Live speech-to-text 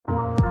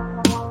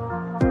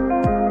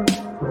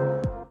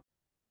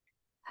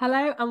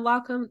Hello and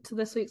welcome to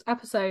this week's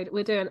episode.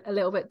 We're doing a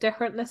little bit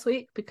different this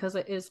week because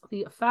it is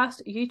the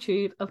first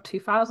YouTube of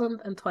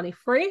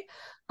 2023,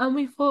 and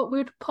we thought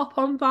we'd pop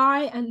on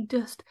by and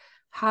just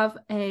have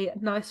a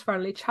nice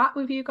friendly chat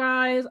with you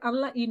guys and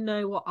let you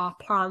know what our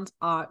plans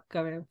are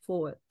going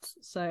forwards.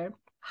 So,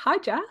 hi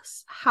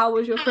Jess, how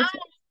was your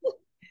Christmas?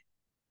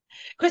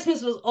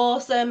 Christmas was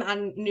awesome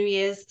and New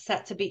Year's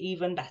set to be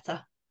even better.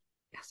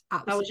 Yes, How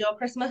was absolutely. your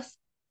Christmas?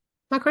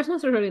 My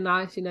Christmas was really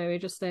nice, we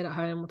just stayed at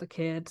home with the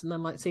kids and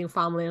then like seeing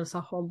family and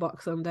stuff on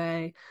Boxing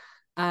Day.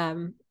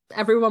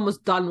 Everyone was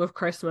done with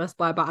Christmas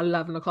by about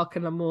 11 o'clock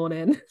in the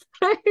morning.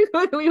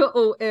 We were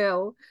all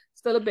ill,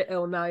 still a bit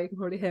ill now, you can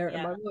probably hear it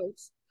in my Yeah.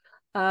 voice.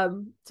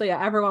 So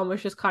yeah, everyone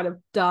was just kind of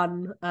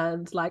done,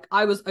 and like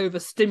I was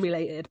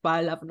overstimulated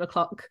by 11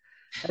 o'clock.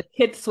 The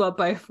kids were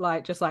both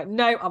like just like,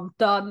 no, I'm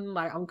done,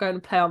 like I'm going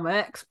to play on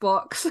my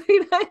Xbox.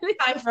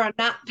 Time for a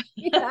nap.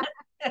 Yeah.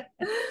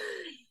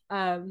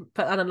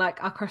 But and then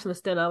like our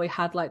Christmas dinner we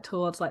had like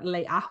towards like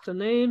late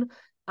afternoon,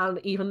 and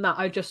even that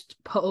I just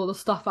put all the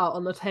stuff out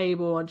on the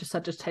table and just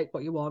said just take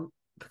what you want,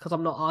 because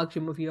I'm not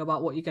arguing with you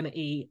about what you're going to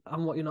eat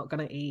and what you're not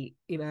going to eat,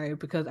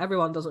 because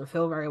everyone doesn't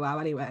feel very well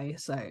anyway,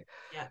 so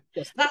Yeah.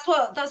 just That's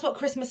what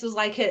Christmas was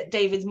like at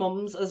David's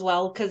mum's as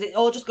well, because it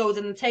all just goes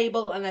in the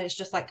table and then it's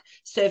just like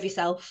serve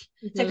yourself.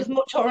 Take mhm. as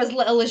much or as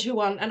little as you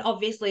want. And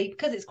obviously,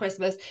 because it's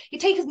Christmas, you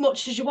take as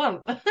much as you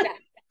want. Yeah.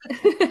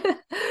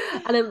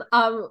 And then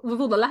with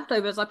all the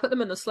leftovers I put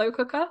them in the slow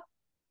cooker,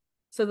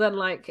 so then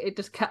like it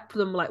just kept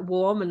them like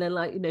warm, and then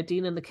like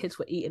Dean and the kids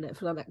were eating it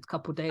for the next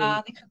couple of days.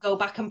 They could go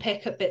back and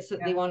pick up bits that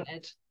they Yeah.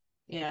 wanted.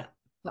 Yeah.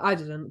 But I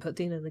didn't, but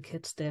Dean and the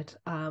kids did.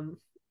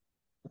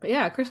 But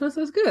yeah, Christmas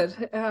was good.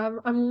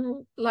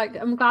 I'm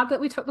glad that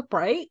we took the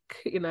break.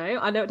 I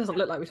know it doesn't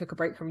look like we took a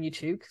break from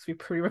YouTube because we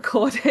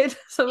pre-recorded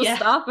some Yeah.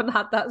 stuff and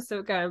had that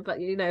still going. But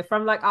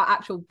from like our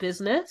actual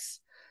business,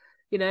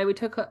 we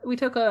took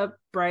a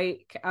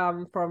break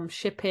from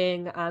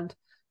shipping, and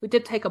we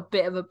did take a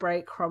bit of a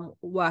break from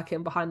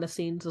working behind the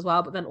scenes as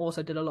well, but then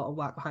also did a lot of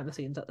work behind the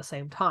scenes at the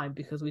same time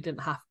because we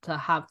didn't have to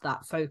have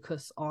that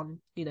focus on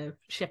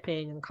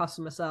shipping and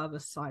customer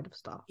service side of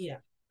stuff. Yeah.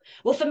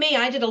 Well, for me,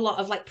 I did a lot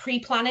of like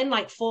pre-planning,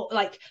 like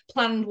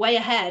planned way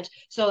ahead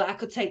so that I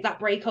could take that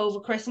break over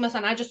Christmas.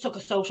 And I just took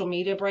a social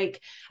media break.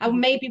 I Mhm.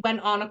 maybe went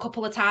on a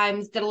couple of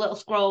times, did a little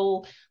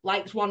scroll,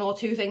 liked one or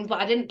two things,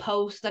 but I didn't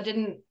post.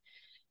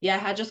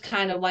 I just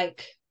kind of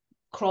like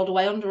crawled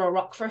away under a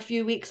rock for a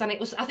few weeks. And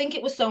I think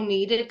it was so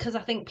needed because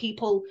I think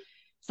people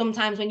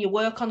sometimes when you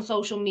work on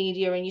social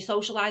media and you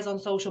socialize on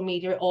social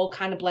media, it all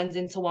kind of blends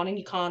into one and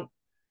you can't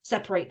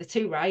separate the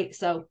two, right?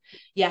 So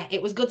yeah,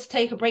 it was good to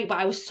take a break, but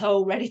I was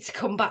so ready to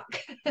come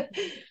back.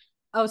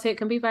 Obviously, it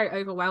can be very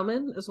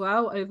overwhelming as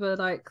well over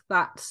like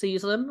that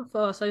season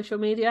for social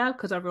media,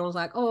 because everyone's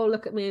like, oh,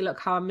 look at me, look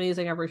how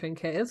amazing everything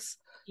is.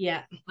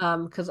 Yeah.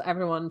 Because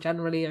everyone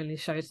generally only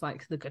shows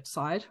like the good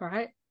side,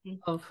 right,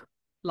 of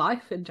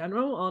life in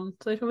general on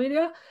social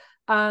media.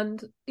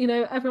 And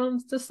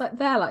everyone's just like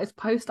there, like it's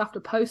post after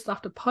post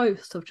after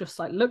post of just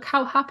like, look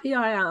how happy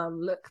I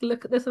am,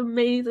 look at this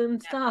amazing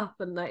stuff,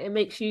 and like it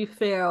makes you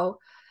feel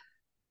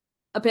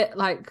a bit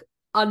like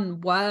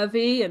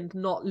unworthy and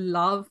not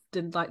loved,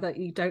 and like that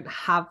you don't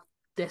have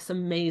this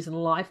amazing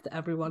life that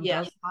everyone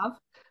Yeah. does have. Yeah,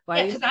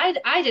 Right?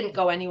 because I didn't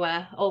go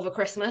anywhere over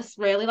Christmas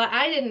really. Like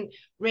I didn't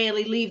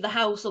really leave the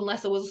house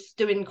unless I was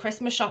doing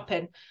Christmas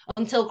shopping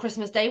until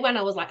Christmas Day when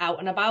I was like out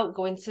and about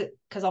going to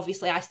because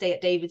obviously I stay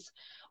at David's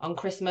on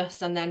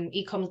Christmas and then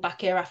he comes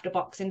back here after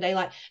Boxing Day.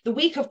 Like the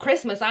week of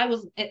Christmas, I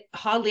was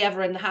hardly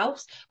ever in the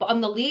house, but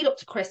on the lead up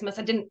to Christmas,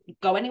 I didn't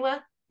go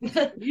anywhere.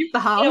 Leave the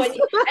house.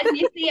 And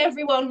you see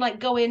everyone like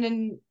going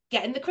and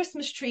getting the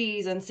Christmas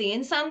trees and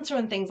seeing Santa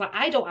and things. Like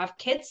I don't have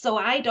kids, so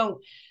I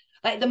don't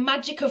like the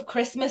magic of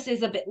Christmas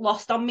is a bit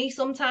lost on me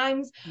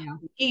sometimes, Yeah,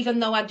 even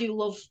though I do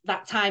love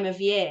that time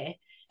of year.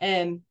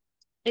 Um,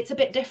 it's a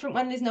bit different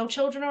when there's no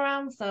children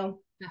around.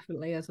 So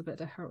definitely is a bit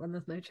different when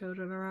there's no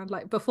children around.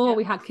 Like before yeah,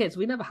 we had kids,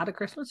 we never had a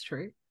Christmas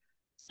tree.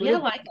 We yeah,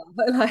 didn't like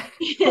bother,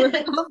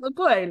 like what's the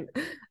point?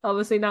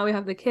 Obviously now we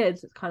have the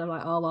kids, it's kind of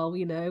like, oh well,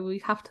 we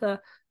have to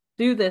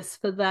do this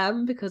for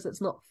them because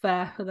it's not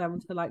fair for them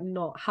to like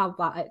not have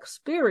that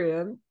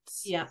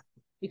experience yeah,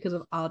 because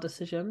of our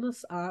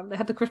decisions. They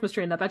had the Christmas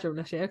tree in their bedroom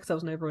this year because there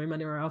was no room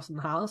anywhere else in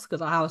the house,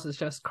 because our house is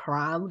just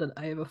crammed and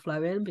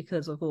overflowing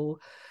because of all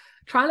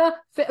trying to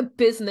fit a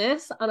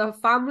business and a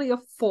family of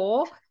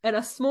four in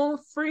a small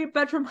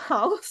three-bedroom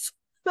house.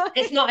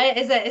 it's not it,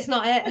 is it? It's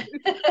not it.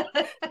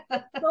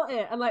 Not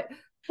it. And like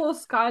poor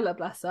Skylar,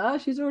 bless her,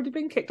 she's already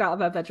been kicked out of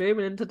her bedroom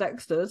and into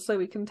Dexter's, so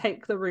we can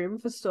take the room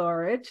for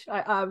storage.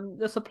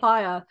 The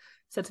supplier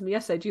said to me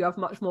yesterday, "Do you have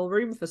much more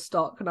room for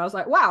stock?" And I was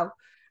like, "Wow,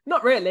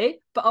 not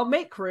really, but I'll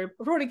make room.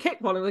 I've already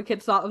kicked one of the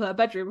kids out of her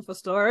bedroom for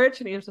storage."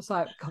 And he was just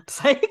like, "God's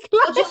sake!"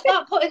 I'll just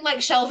start putting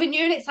like shelving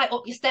units like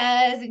up your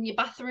stairs in your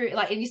bathroom,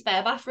 like in your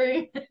spare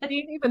bathroom.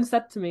 He even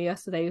said to me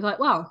yesterday, he's like,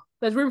 "Wow,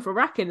 there's room for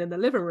racking in the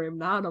living room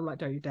now," and I'm like,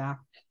 "Don't you dare!"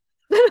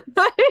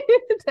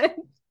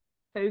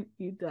 Don't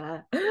you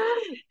dare.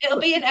 It'll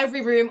be in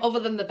every room other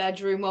than the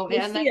bedroom, won't it?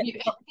 You'll And see then it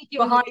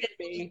you and the behind kids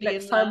will me. just be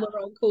Next in time there.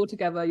 we're on call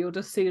together, you'll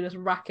just see this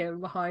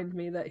racket behind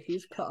me that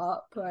he's put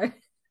up. Right?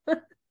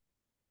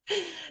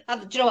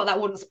 And do you know what? That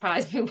wouldn't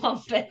surprise me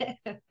one bit.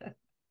 I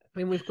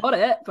mean, we've got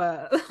it,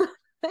 but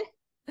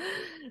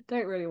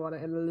don't really want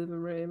it in the living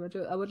room.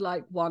 I would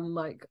like one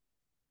like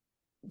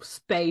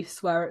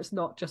space where it's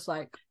not just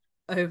like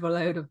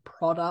overload of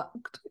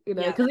product, you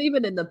know, because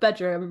even in the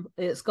bedroom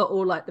it's got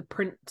all like the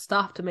print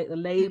stuff to make the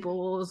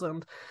labels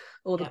and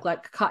all the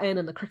like cutting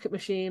and the Cricut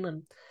machine,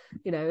 and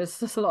you know, it's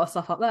just a lot of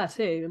stuff up there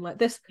too. And like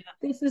this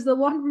is the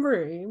one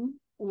room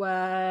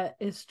where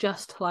it's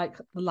just like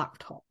the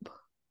laptop.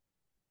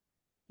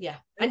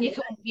 And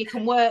you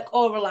can work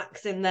or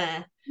relax in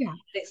there.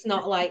 It's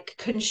not like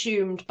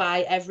consumed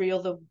by every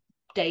other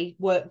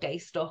work day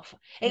stuff.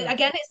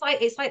 Again,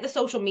 it's like the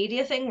social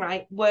media thing,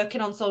 right?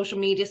 Working on social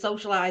media,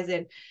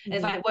 socializing.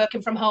 It's like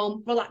working from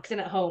home, relaxing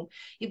at home.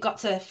 You've got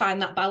to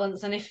find that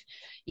balance. And if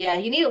you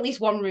need at least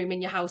one room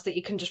in your house that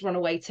you can just run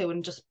away to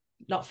and just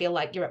not feel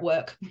like you're at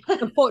work.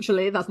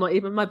 Unfortunately, that's not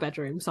even my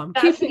bedroom, so I'm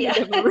keeping it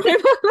in the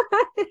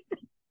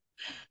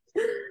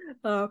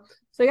room.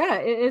 So yeah,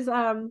 it is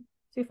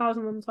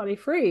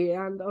 2023,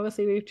 and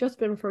obviously we've just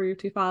been through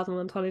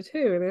 2022,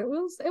 and it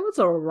was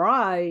a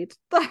ride.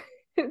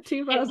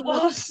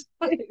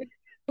 2022.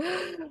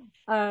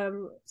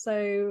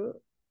 So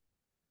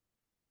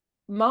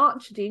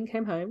March, Dean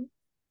came home,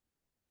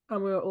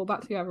 and we were all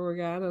back together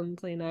again, and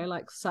you know,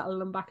 like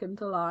settling back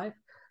into life.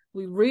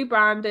 We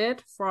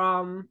rebranded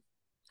from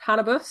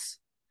Hannibus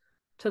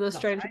to the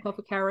Strange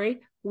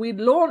Apothecary. We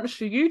launched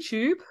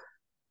YouTube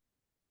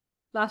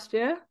last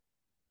year.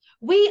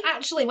 We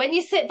actually, when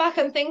you sit back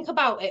and think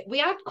about it, we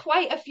had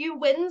quite a few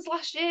wins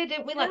last year,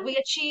 didn't we? Like we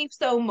achieved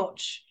so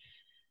much.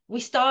 We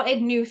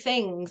started new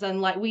things,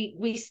 and like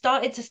we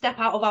started to step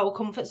out of our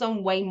comfort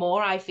zone way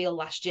more, I feel,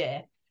 last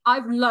year.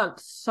 I've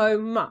learnt so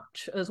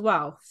much as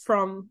well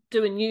from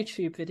doing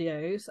YouTube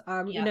videos.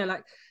 You know,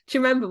 like, do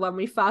you remember when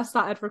we first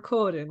started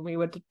recording, we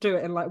would do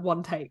it in like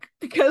one take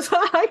because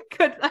I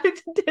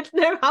didn't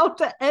know how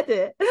to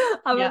edit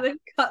other than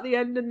cut the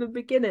end and the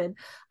beginning.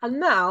 And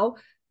now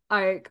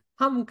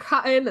I'm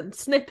cutting and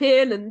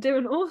snipping and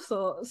doing all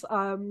sorts.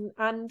 And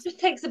it just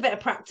takes a bit of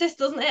practice,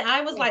 doesn't it?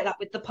 I was like that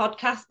with the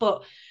podcast,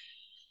 but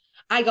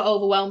I got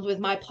overwhelmed with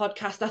my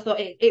podcast. I thought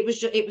it was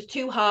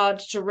too hard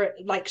to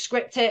like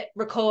script it,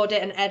 record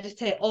it, and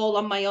edit it all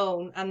on my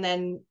own. And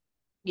then,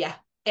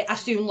 I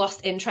soon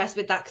lost interest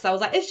with that because I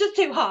was like, it's just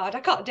too hard. I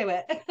can't do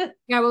it.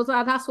 Yeah, well,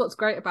 that's what's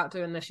great about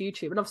doing this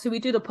YouTube. And obviously we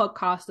do the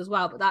podcast as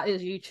well, but that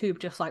is YouTube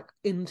just like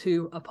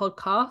into a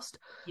podcast.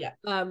 Yeah.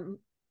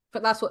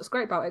 But that's what's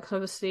great about it, because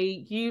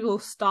obviously you will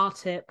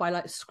start it by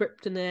like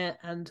scripting it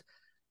and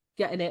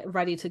getting it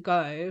ready to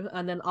go,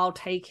 and then I'll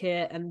take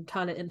it and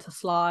turn it into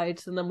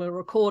slides, and then we'll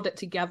record it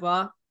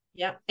together.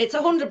 Yeah, it's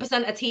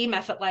 100% a team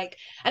effort. Like,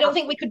 I don't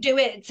think we could do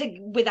it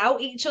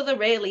without each other,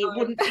 really. It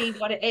wouldn't be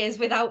what it is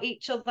without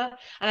each other.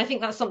 And I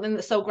think that's something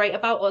that's so great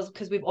about us,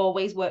 because we've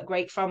always worked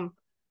great from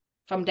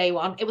day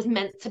one. It was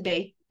meant to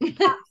be.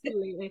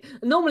 Absolutely.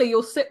 Normally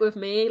you'll sit with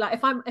me, like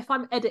if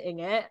I'm editing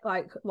it,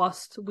 like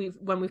whilst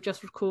when we've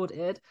just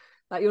recorded,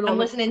 like I'm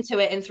listening to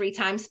it in 3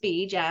 times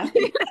speed.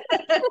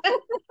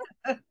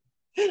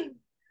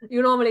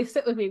 You normally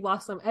sit with me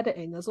whilst I'm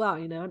editing as well,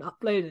 you know, and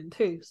uploading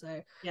too.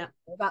 So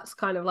that's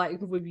kind of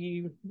like with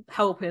you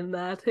helping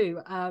there too.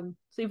 So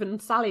even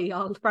Sally,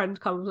 our friend,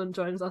 comes and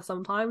joins us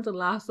sometimes and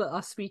laughs at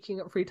us speaking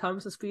at 3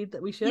 times the speed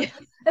that we should.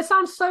 It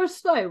sounds so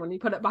slow when you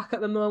put it back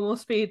at the normal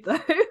speed though.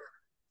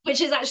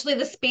 Which is actually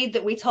the speed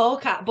that we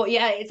talk at. But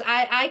it's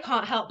I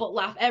can't help but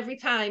laugh every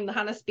time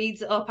Hannah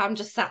speeds it up. I'm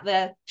just sat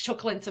there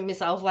chuckling to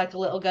myself like a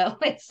little girl.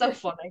 It's so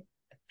funny.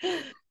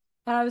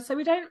 So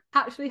we don't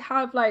actually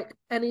have like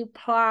any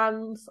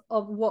plans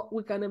of what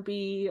we're going to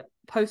be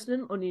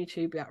posting on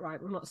YouTube yet,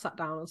 right? We've not sat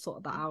down and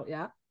sorted that out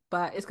yet,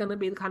 but it's going to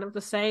be kind of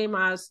the same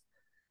as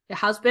it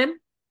has been.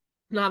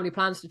 Don't have any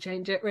plans to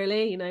change it,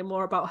 really. You know,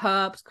 more about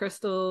herbs,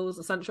 crystals,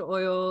 essential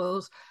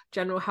oils,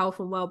 general health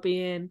and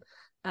well-being,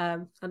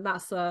 and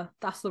that's the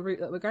route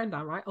that we're going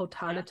down, right?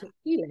 Alternative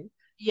healing.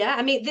 Yeah,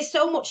 I mean, there's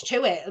so much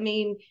to it. I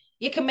mean,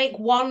 you can make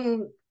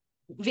one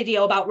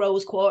video about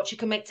rose quartz, you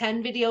can make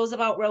 10 videos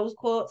about rose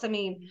quartz. I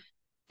mean,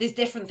 there's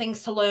different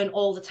things to learn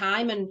all the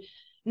time, and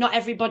not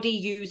everybody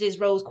uses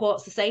rose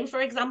quartz the same,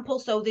 for example.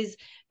 So there's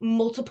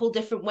multiple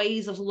different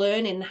ways of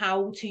learning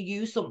how to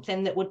use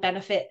something that would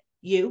benefit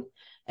you.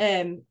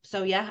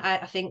 So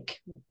I think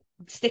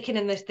sticking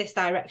in this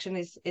direction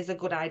is a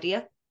good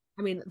idea.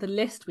 I mean, the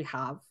list we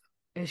have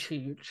is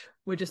huge.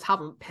 We just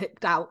haven't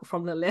picked out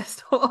from the list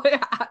what we're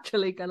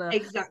actually gonna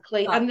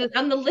exactly start.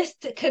 and the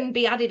list can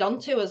be added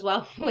onto as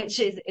well,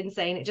 which is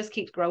insane. It just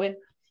keeps growing.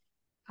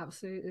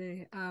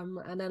 Absolutely.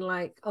 And then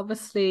like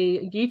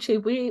obviously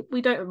YouTube,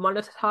 we don't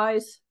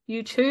monetize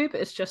YouTube.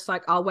 It's just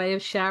like our way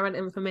of sharing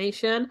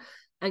information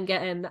and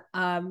getting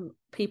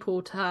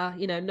people to,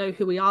 you know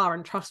who we are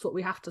and trust what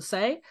we have to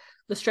say.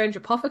 The Strange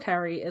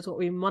Apothecary is what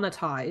we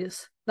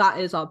monetize. That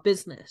is our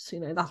business, you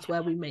know, that's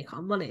where we make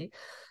our money.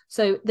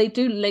 So they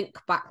do link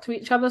back to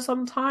each other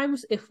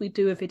sometimes. If we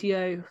do a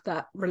video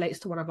that relates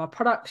to one of our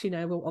products, you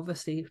know, we'll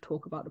obviously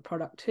talk about the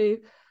product too,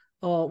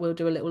 or we'll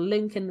do a little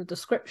link in the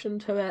description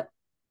to it.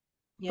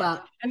 Yeah,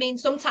 but I mean,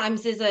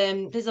 sometimes there's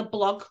a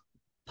blog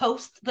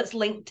post that's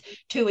linked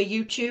to a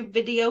YouTube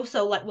video,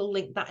 so like we'll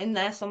link that in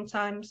there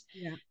sometimes.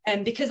 Yeah.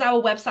 And because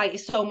our website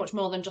is so much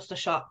more than just a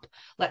shop,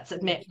 let's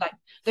admit, like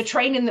the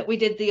training that we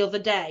did the other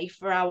day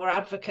for our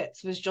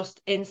advocates was just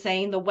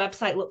insane. The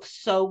website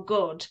looks so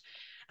good.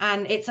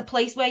 And it's a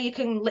place where you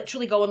can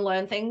literally go and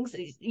learn things.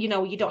 You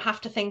know, you don't have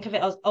to think of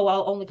it as, oh,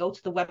 I'll only go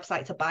to the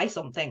website to buy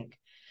something.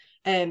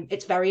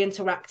 It's very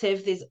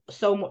interactive. There's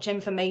so much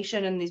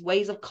information and there's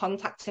ways of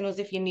contacting us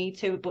if you need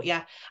to. But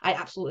yeah, I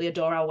absolutely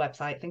adore our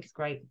website. I think it's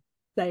great.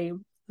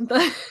 Same.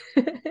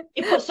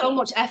 You put so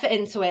much effort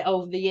into it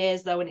over the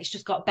years though, and it's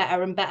just got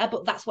better and better.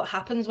 But that's what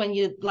happens when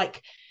you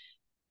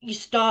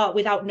start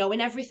without knowing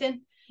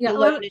everything. Yeah,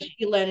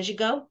 you learn as you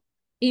go.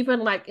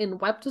 Even like in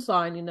web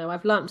design, you know,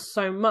 I've learned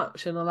so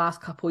much in the last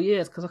couple of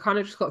years because I kind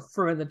of just got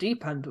thrown in the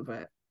deep end of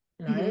it,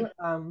 you know.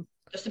 Mm-hmm.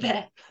 Just a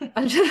bit.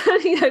 I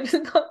just,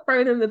 just got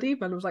thrown in the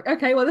deep end. I was like,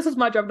 okay, well, this is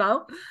my job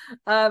now.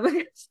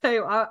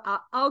 So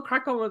I'll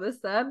crack on with this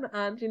then.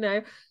 And, you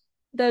know,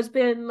 there's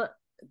been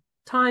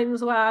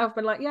times where I've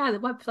been like, yeah, the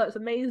website's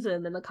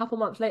amazing. And a couple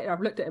months later, I've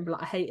looked at it and been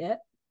like, I hate it.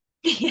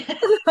 Yeah.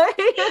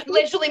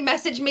 Literally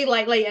messaged me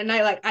like late at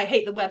night, like, I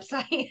hate the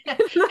website.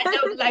 I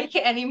don't like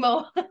it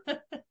anymore.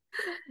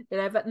 You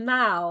know, but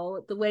now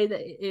the way that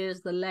it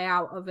is, the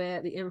layout of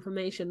it, the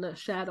information that's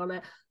shared on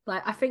it,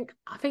 like I think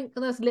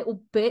there's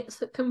little bits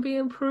that can be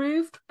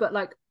improved, but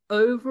like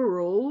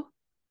overall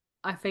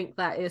I think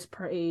that is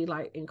pretty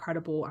like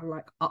incredible and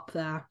like up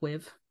there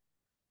with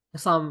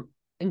some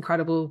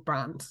incredible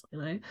brands, you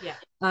know. Yeah,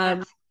 I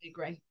absolutely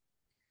agree.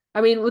 I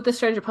mean, with the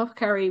Strange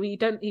Apothecary, we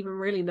don't even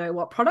really know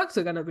what products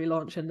are going to be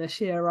launching this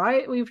year,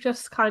 right? We've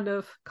just kind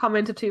of come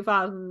into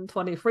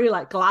 2023,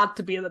 like glad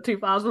to be in the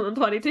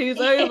 2022's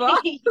over.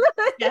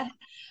 Yeah,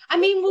 I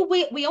mean, well,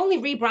 we only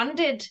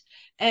rebranded,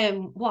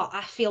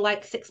 I feel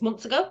like 6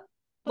 months ago.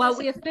 Well,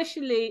 we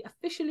officially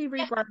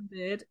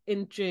rebranded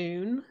in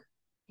June.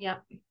 Yeah,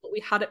 but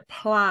we had it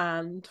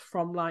planned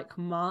from like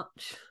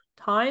March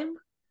time.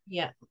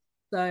 Yeah.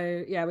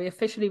 So yeah, we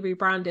officially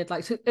rebranded.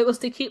 Like, so it was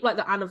to keep like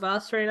the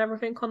anniversary and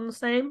everything on the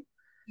same.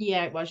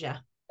 Yeah, it was. Yeah,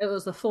 it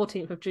was the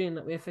 14th of June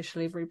that we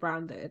officially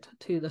rebranded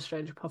to the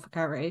Strange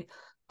Apothecary.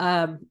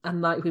 And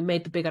like we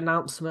made the big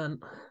announcement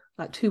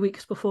like 2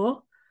 weeks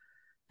before.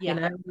 Yeah, you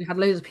know, we had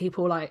loads of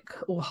people like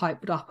all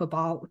hyped up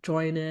about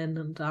joining,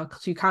 and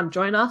because you can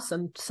join us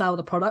and sell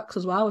the products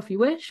as well if you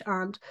wish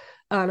and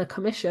earn a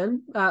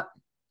commission.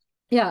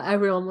 Yeah,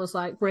 everyone was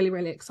like really,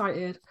 really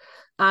excited,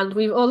 and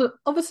we've all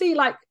obviously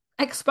like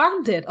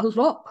expanded a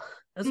lot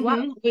as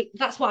well.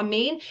 That's what I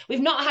mean.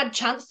 We've not had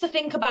chance to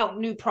think about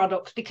new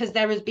products because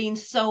there has been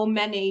so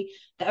many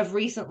that have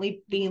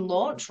recently been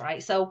launched,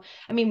 right? So,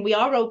 I mean, we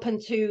are open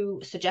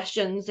to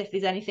suggestions if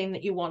there's anything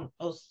that you want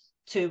us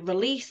to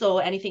release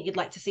or anything you'd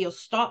like to see us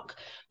stock.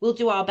 We'll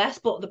do our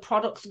best, but the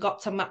product's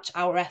got to match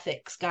our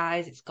ethics,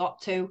 guys. It's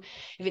got to.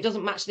 If it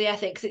doesn't match the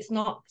ethics, it's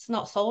not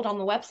sold on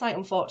the website,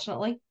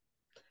 unfortunately.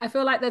 I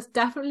feel like there's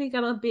definitely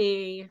going to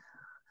be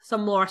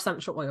some more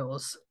essential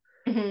oils.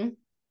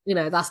 You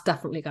know, that's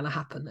definitely going to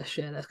happen this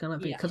year. There's going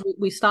to be, because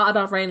we started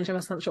our range of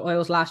essential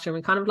oils last year,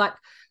 and we kind of like,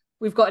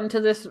 we've got into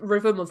this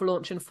rhythm of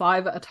launching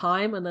 5 at a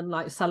time and then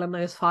like selling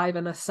those 5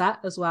 in a set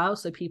as well,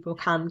 so people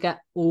can get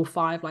all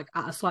 5 like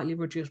at a slightly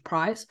reduced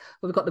price.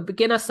 But we've got the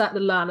beginner set, the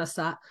learner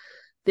set,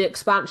 the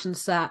expansion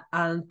set,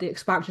 and the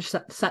expansion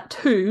set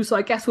 2. So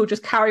I guess we'll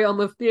just carry on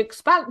with the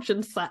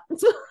expansion set.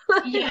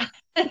 Yeah.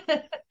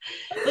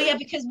 Well, yeah,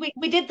 because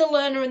we did the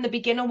learner and the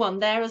beginner one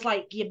there as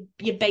like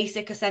your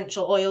basic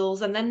essential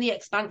oils, and then the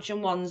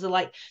expansion ones are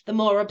like the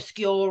more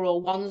obscure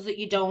or ones that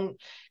you don't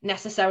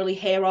necessarily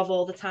hear of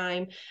all the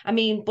time. I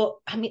mean,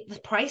 the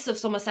price of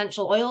some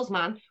essential oils,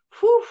 man,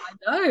 whew,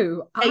 I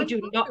know they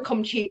do not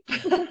come cheap.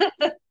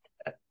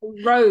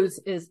 Rose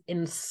is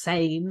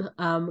insane.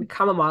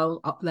 Chamomile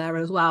up there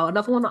as well.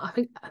 Another one, I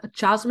think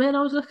jasmine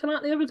I was looking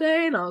at the other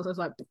day, and I was just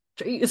like,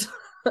 geez.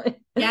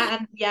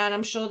 And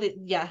I'm sure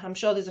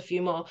there's a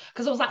few more,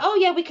 because I was like, oh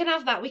yeah, we can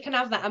have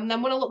that, and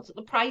then when I looked at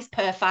the price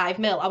per 5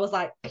 ml, I was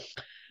like,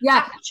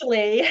 yeah,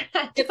 actually,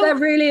 if they're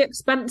really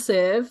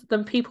expensive,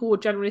 then people will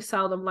generally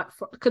sell them like,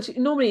 because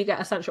normally you get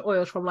essential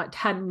oils from like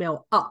 10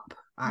 ml up,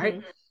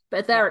 right? But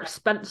if they're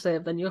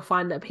expensive, then you'll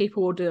find that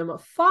people will do them at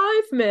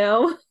 5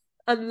 ml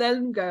and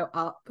then go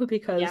up,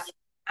 because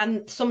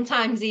and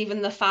sometimes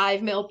even the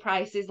 5 ml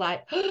price is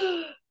like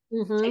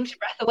takes your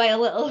breath away a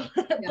little.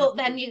 But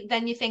then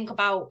you think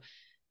about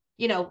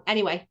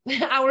anyway,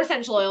 our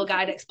essential oil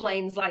guide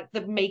explains like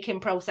the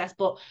making process,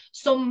 but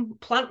some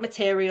plant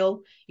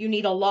material you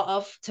need a lot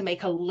of to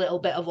make a little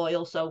bit of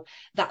oil. So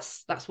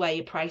that's where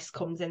your price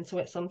comes into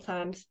it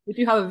sometimes. We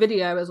do have a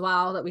video as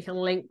well that we can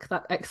link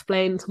that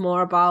explains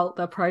more about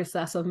the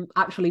process of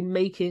actually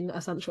making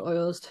essential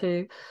oils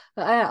too.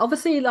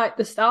 Obviously, like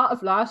the start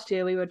of last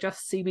year, we were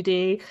just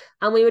CBD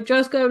and we were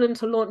just going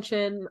into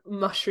launching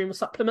mushroom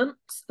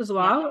supplements as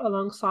well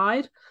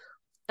alongside.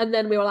 And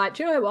then we were like,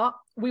 do you know what?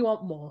 We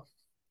want more.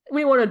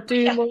 We want to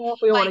do more.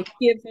 We want to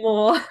give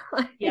more.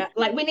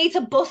 Like we need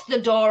to bust the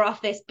door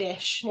off this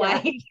bish.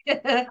 Like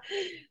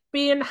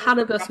being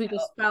Hannabis, we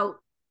just felt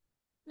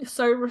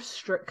so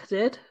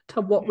restricted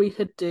to what we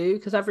could do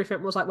because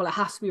everything was like, well, it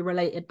has to be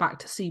related back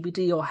to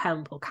CBD or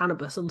hemp or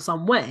cannabis in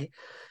some way.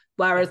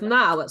 Whereas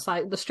now it's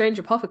like the Strange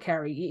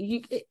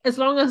Apothecary, as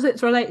long as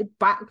it's related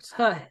back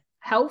to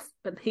health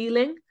and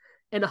healing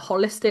in a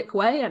holistic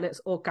way and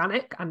it's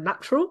organic and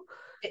natural,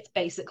 it's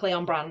basically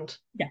on brand.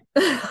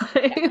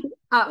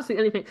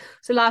 Absolutely anything.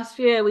 So last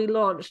year we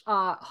launched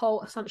our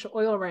whole essential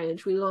oil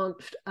range. We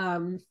launched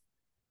our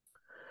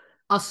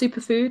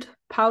superfood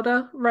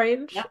powder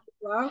range as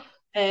well.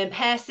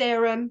 Hair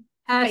serum,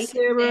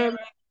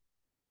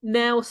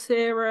 nail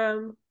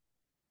serum,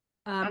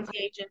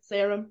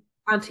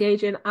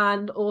 anti-aging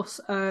and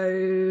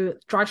also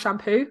dry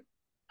shampoo.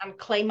 And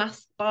clay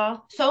mask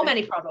bar. So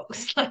many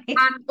products. And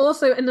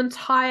also an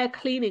entire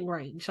cleaning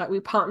range. Like we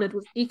partnered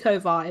with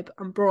Ecovibe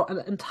and brought an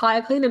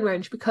entire cleaning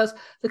range because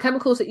the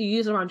chemicals that you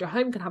use around your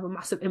home can have a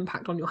massive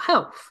impact on your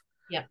health.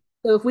 Yeah.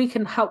 So if we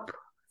can help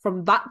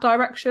from that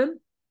direction,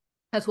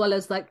 as well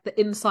as like the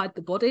inside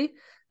the body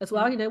as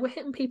well, we're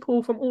hitting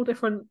people from all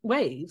different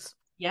ways.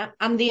 Yeah.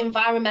 And the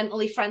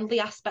environmentally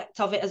friendly aspect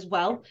of it as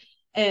well.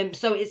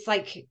 So it's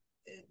like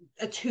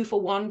a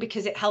 2-for-1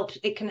 because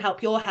it can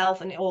help your health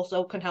and it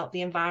also can help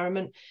the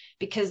environment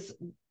because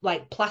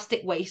like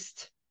plastic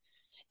waste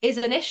is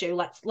an issue,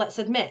 let's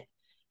admit.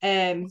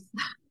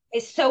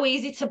 It's so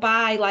easy to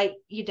buy like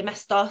your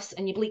Domestos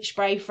and your bleach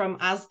spray from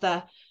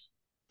Asda,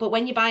 but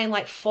when you're buying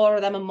like 4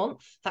 of them a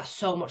month, that's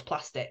so much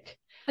plastic.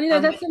 And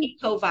with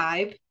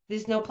Ecovibe,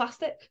 there's no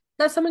plastic.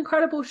 There's some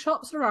incredible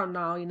shops around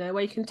now,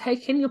 where you can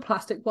take in your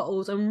plastic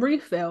bottles and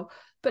refill,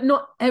 but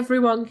not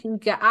everyone can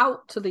get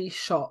out to these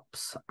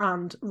shops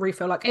and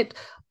refill. Like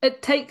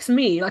it takes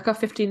me like a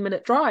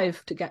 15-minute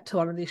drive to get to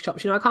one of these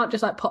shops. I can't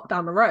just like pop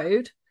down the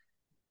road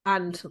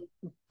and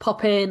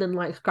pop in and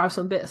like grab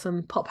some bits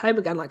and pop home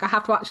again. Like I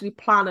have to actually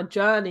plan a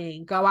journey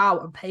and go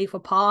out and pay for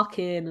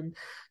parking and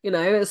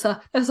it's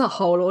a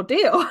whole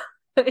ordeal.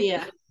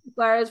 Yeah.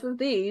 Whereas with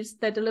these,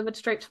 they're delivered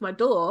straight to my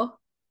door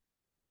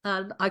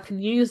and I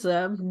can use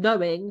them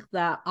knowing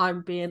that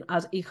I'm being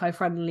as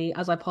eco-friendly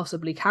as I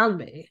possibly can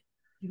be.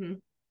 Mm-hmm.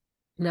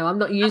 No, I'm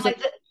not using...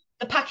 Like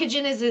the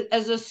packaging is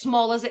as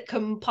small as it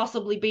can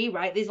possibly be,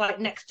 right? There's like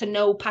next to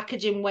no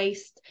packaging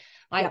waste.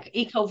 Like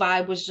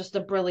Ecovibe was just a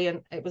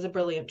brilliant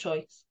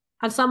choice.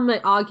 And some may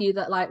argue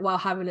that like, well,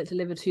 having it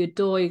delivered to your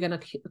door, you're going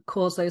to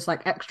cause those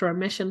like extra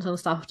emissions and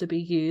stuff to be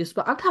used.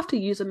 But I'd have to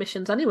use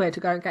emissions anyway to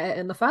go and get it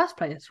in the first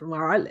place from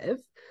where I live.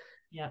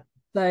 Yeah.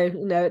 So,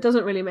 it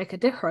doesn't really make a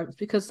difference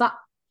because that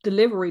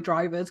delivery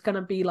driver is going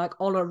to be like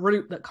on a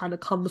route that kind of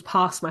comes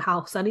past my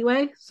house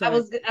anyway. So I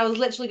was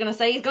literally going to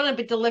say he's going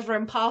to be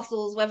delivering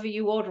parcels whether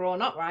you order or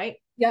not, right?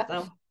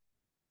 Yeah.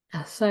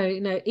 So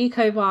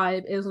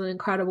Ecovibe is an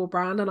incredible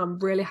brand and I'm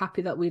really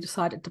happy that we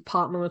decided to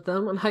partner with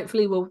them and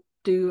hopefully we'll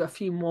do a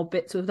few more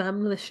bits with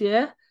them this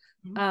year.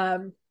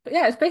 Mm-hmm. But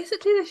yeah, it's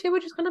basically this year we're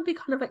just going to be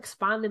kind of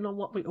expanding on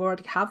what we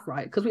already have,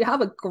 right? Because we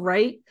have a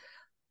great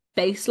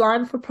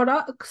baseline for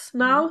products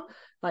now. Mm-hmm.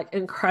 Like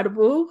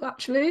incredible,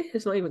 actually.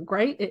 It's not even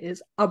great, it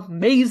is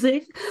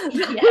amazing.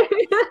 Yeah.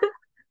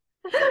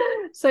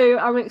 So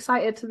I'm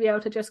excited to be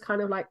able to just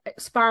kind of like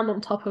expand on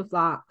top of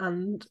that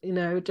and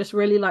just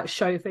really like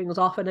show things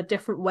off in a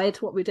different way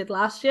to what we did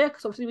last year,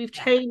 because obviously we've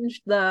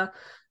changed the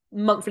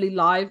monthly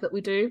live that we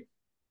do.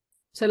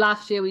 So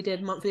last year we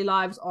did monthly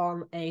lives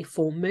on a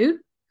full moon,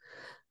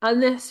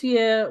 and this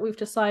year we've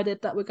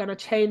decided that we're going to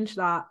change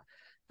that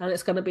and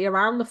it's going to be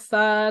around the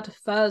 3rd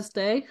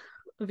Thursday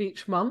of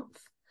each month.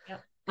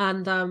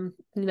 And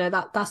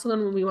that's going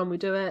to be when we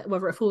do it,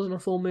 whether it falls on a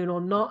full moon or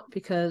not,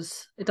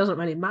 because it doesn't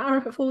really matter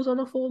if it falls on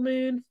a full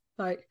moon.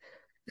 Like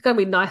it's going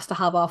to be nice to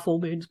have our full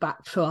moons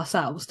back to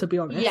ourselves, to be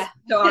honest. Yeah,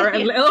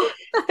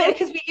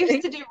 because we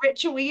used to do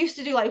ritual. We used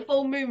to do like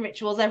full moon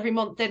rituals every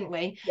month, didn't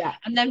we? Yeah.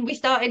 And then we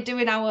started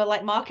doing our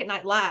like market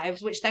night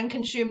lives, which then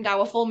consumed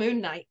our full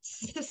moon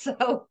nights.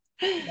 So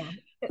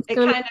it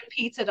kind of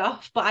petered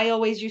off. But I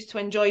always used to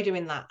enjoy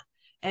doing that.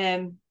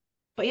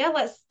 But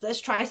yeah,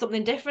 let's try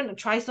something different and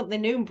try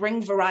something new and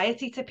bring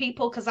variety to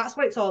people, because that's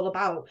what it's all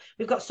about.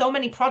 We've got so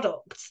many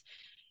products.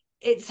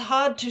 It's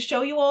hard to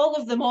show you all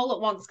of them all at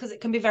once because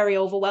it can be very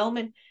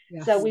overwhelming.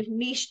 Yes. So we've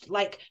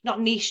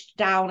not niched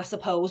down, I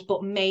suppose,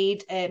 but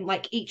made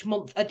like each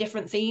month a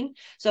different theme,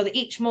 so that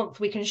each month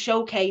we can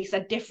showcase a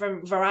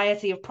different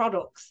variety of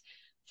products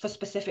for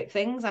specific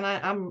things. And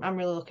I'm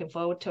really looking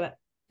forward to it.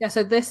 Yeah,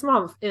 so this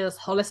month is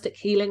Holistic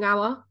Healing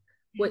Hour.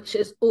 which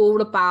is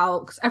all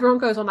about, because everyone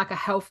goes on like a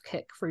health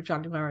kick through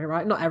January,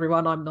 right? Not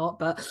everyone, I'm not,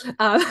 but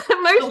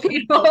most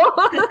people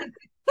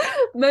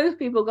most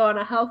people go on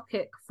a health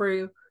kick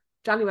through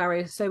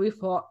January. So we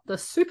thought the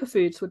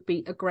superfoods would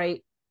be a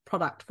great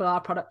product for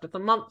our product of the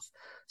month.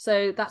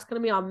 So that's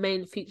going to be our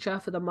main feature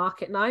for the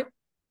market night.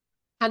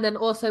 And then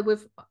also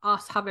with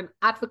us having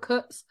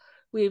advocates,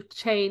 we've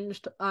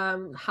changed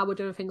how we're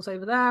doing things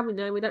over there. We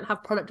know we don't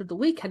have product of the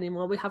week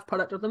anymore. We have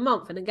product of the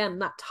month. And again,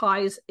 that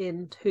ties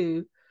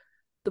into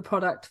the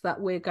product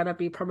that we're going to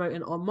be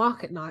promoting on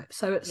market night.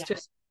 So it's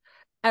just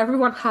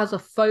everyone has a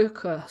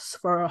focus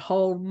for a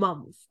whole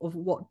month of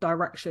what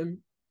direction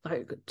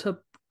like to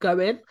go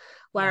in.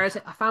 Whereas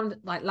I found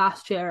like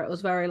last year it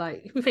was very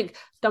like, if we think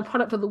done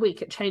product of the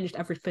week, it changed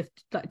every 50,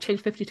 like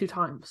changed 52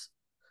 times.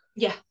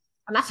 Yeah.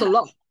 And that's a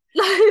lot.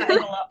 That is a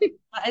lot.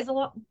 That is a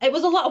lot. It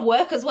was a lot of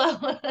work as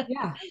well.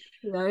 Yeah.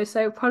 You know,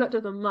 so product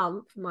of the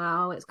month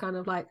now, it's kind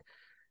of like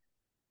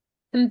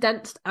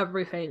condensed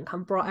everything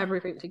and brought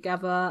everything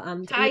together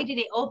and tidied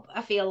it up.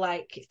 I feel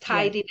like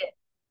tidied it.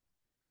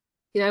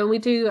 You know, we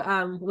do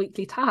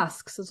weekly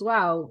tasks as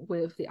well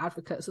with the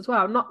advocates as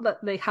well. Not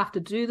that they have to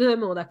do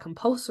them or they're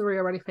compulsory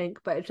or anything,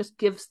 but it just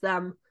gives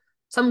them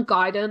some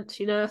guidance.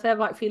 You know, if they're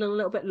like feeling a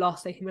little bit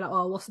lost, they can be like,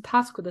 oh, what's the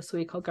task for this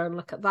week? I'll go and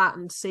look at that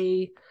and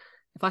see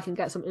if I can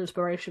get some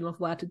inspiration of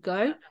where to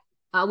go.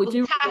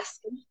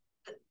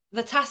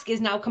 The task is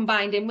now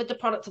combined in with the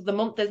product of the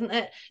month, isn't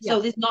it? Yeah.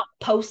 So there's not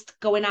post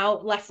going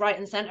out left, right,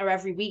 and centre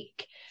every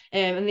week.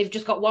 And they've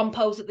just got one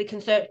post that they can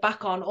search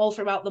back on all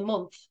throughout the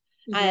month.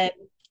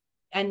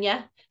 And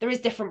yeah, there is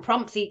different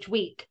prompts each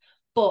week,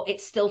 but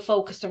it's still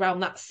focused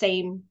around that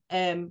same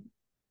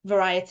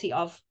variety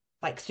of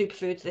like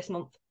superfoods this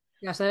month.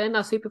 Yeah, so in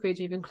our superfoods,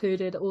 you've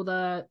included all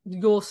the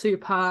Your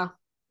Super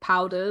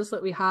powders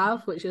that we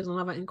have, which is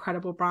another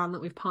incredible brand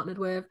that we've partnered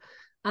with,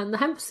 and the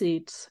hemp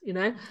seeds, you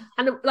know.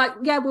 And like,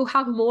 yeah, we'll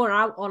have more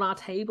out on our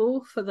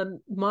table for the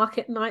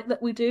market night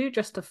that we do,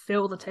 just to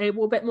fill the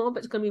table a bit more, but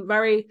it's going to be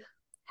very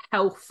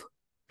health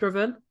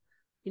driven.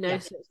 You know,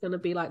 so it's going to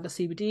be like the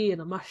CBD and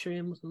the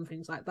mushrooms and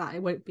things like that.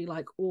 It won't be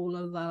like all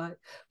of the like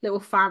little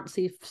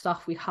fancy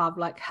stuff we have,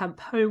 like hemp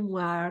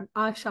homeware and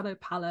eyeshadow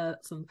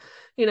palettes and,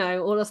 you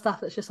know, all the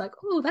stuff that's just like,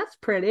 oh, that's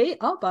pretty.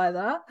 I'll buy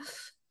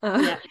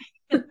that.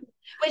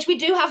 Which we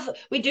do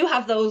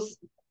have those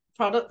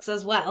products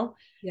as well.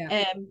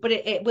 Yeah. But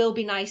it will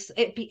be nice.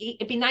 It'd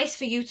be nice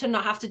for you to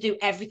not have to do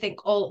everything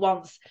all at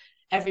once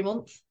every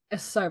month.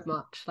 It's so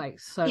much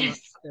much to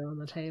do on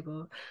the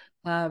table.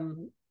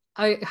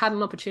 I had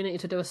an opportunity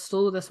to do a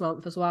stall this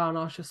month as well, and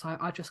I was just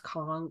like, I just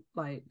can't.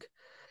 Like,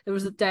 it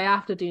was the day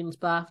after Dean's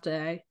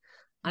birthday,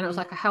 and it was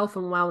like a health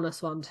and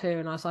wellness one too.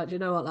 And I was like, do you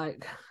know what?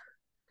 Like,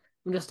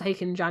 I'm just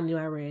taking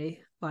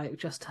January, like,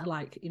 just to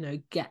like, you know,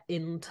 get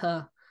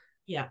into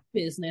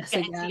business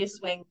get again. Into your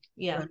swing,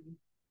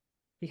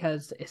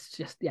 because it's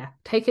just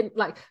taking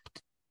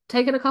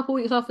a couple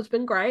weeks off has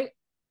been great,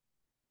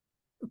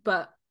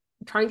 but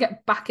trying to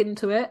get back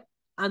into it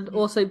and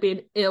also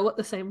being ill at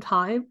the same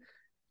time.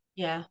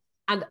 Yeah.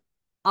 And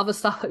other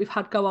stuff that we've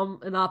had go on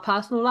in our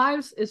personal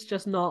lives is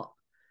just not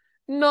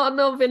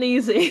been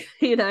easy,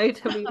 you know,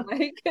 to be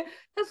like,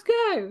 let's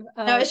go.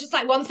 No, it's just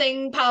like one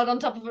thing piled on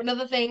top of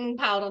another thing,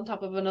 piled on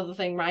top of another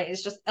thing, right?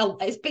 It's just,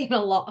 it's been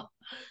a lot.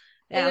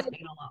 Yeah, it's been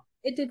a lot.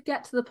 It did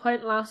get to the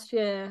point last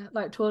year,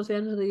 like towards the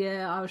end of the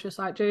year, I was just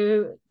like,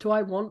 do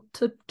I want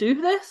to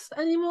do this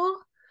anymore?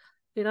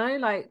 You know,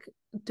 like,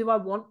 do I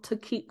want to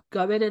keep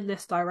going in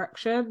this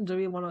direction? Do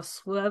we want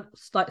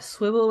to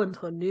swivel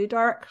into a new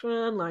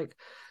direction? Like,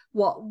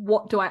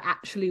 what do I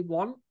actually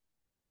want?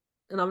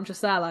 And I'm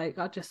just there, like,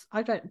 I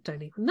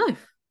don't even know.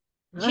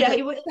 Yeah,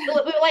 we were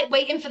like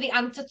waiting for the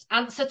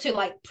answer to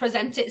like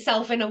present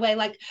itself in a way,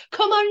 like,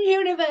 come on,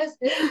 universe,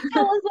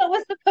 tell us what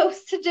we're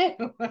supposed to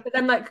do. But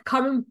then, like,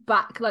 coming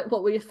back, like,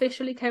 what we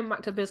officially came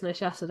back to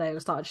business yesterday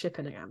and started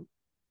shipping again.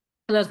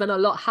 And there's been a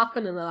lot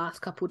happen in the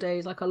last couple of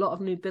days, like a lot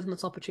of new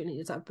business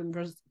opportunities that have been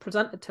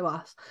presented to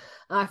us.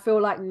 And I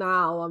feel like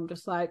now I'm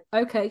just like,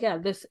 okay, yeah,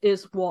 this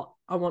is what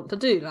I want to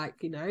do. Like,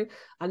 you know,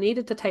 I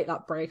needed to take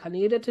that break. I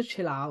needed to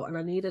chill out and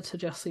I needed to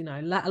just, you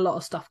know, let a lot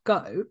of stuff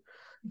go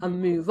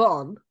and move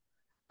on.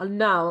 And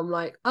now I'm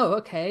like, oh,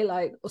 okay,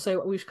 like,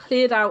 so we've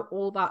cleared out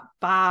all that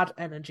bad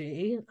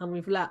energy and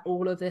we've let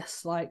all of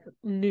this like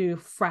new,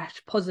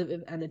 fresh,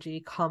 positive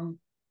energy come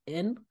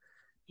in.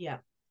 Yeah.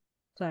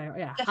 So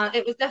yeah,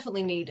 it was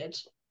definitely needed.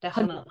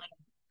 Definitely.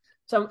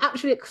 So I'm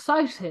actually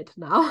excited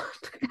now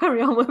to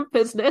carry on with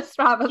business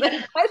rather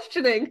than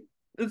questioning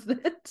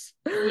business.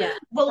 Yeah.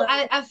 Well,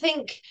 I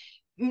think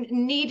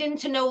needing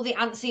to know the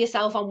answer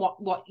yourself on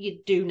what you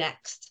do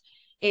next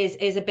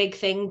is a big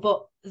thing.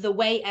 But the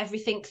way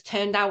everything's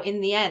turned out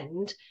in the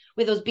end,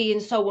 with us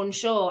being so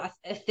unsure,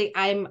 I think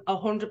I'm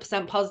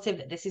 100% positive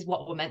that this is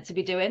what we're meant to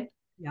be doing.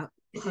 Yeah.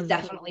 This is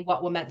definitely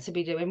what we're meant to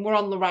be doing. We're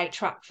on the right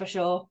track for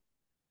sure.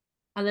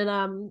 And then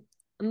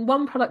and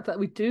one product that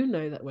we do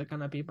know that we're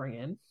going to be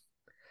bringing, and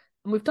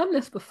we've done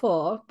this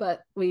before,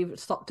 but we've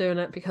stopped doing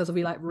it because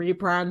we like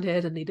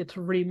rebranded and needed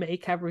to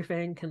remake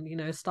everything and, you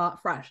know, start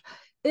fresh,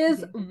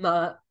 is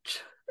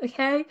merch.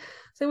 Okay,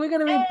 so we're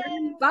going to be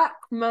bringing back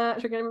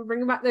merch. We're going to be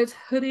bringing back those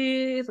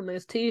hoodies and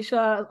those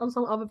t-shirts and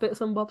some other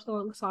bits and bobs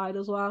alongside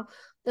as well.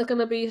 There's going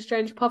to be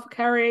Strange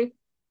Apothecary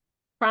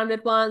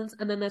branded ones,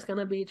 and then there's going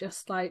to be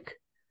just like,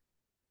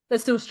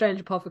 there's still Strange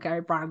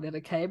Apothecary branded,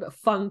 okay, but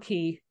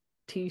funky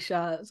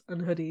t-shirts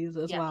and hoodies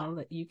as well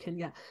that you can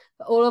get.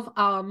 But all of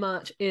our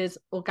merch is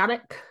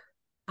organic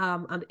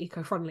and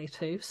eco-friendly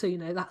too, so you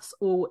know that's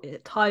all,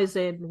 it ties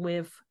in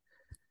with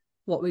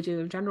what we do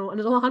in general, and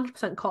it's all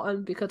 100%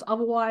 cotton, because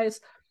otherwise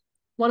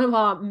one of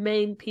our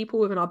main people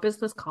within our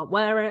business can't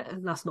wear it,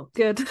 and that's not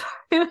good.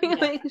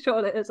 Making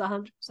sure that it's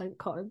 100%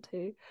 cotton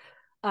too.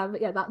 But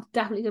yeah, that's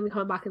definitely going to be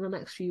coming back in the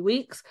next few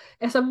weeks.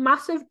 It's a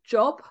massive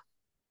job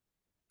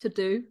to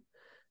do,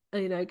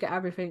 and you know, get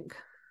everything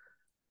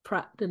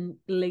prepped and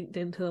linked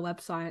into the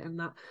website and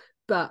that,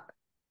 but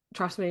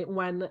trust me,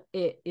 when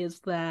it is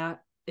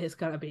there, it's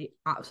going to be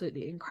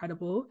absolutely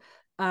incredible.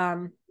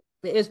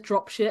 It is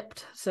drop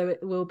shipped, so it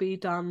will be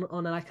done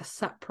on a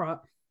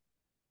separate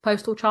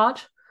postal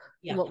charge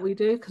than what we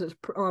do, because it's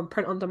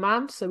print on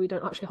demand, so we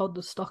don't actually hold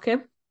the stock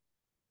in.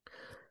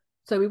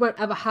 So we won't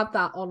ever have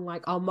that on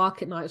like our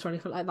market nights or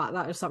anything like that.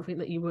 That is something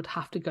that you would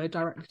have to go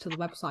directly to the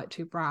website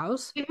to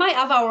browse. We might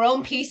have our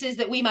own pieces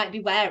that we might be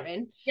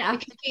wearing. Yeah,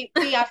 because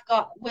we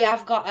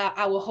have got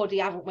our hoodie,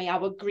 haven't we?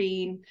 Our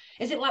green.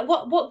 Is it like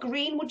what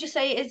green would you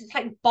say it is? It's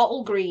like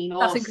bottle green. Or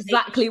that's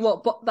exactly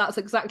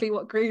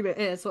what green it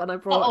is. When I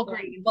brought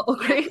bottle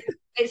green.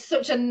 It's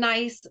such a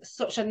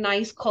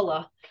nice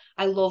color.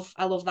 I love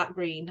that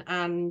green,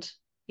 and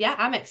yeah,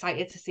 I'm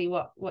excited to see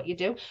what you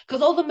do,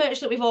 because all the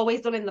merch that we've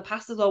always done in the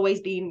past has always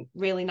been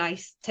really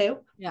nice too.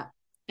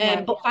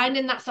 But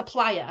finding that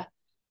supplier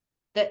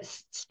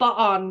that's spot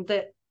on,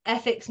 that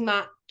ethics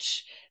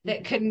match,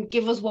 that can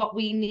give us what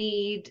we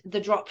need, the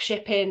drop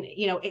shipping,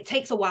 you know, it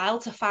takes a while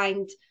to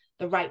find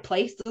the right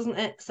place, doesn't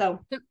it? So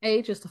it took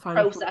ages to find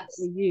the process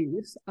we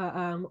use.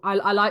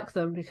 I like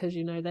them because,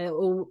 you know, they're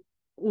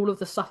all of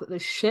the stuff that they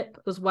ship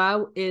as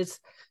well is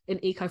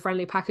in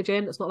eco-friendly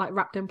packaging. It's not like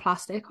wrapped in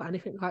plastic or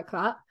anything like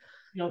that.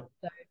 No.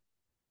 So,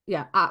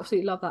 yeah,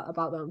 absolutely love that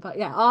about them. But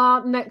yeah,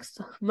 our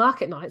next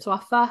market night, so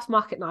our first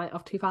market night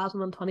of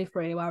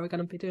 2023, where we're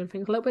going to be doing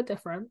things a little bit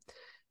different,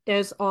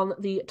 is on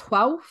the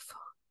 12th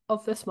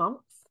of this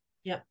month.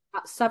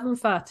 At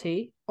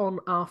 7:30 on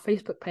our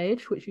Facebook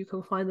page, which you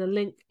can find the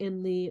link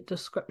in the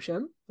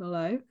description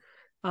below.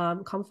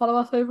 Come follow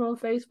us over on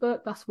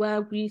Facebook. That's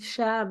where we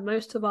share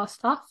most of our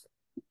stuff.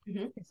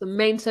 It's the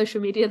main social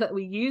media that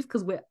we use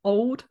because we're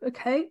old,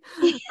 okay?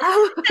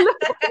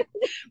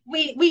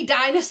 we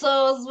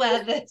dinosaurs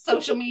were the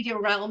social media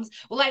realms.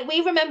 Well, like,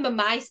 we remember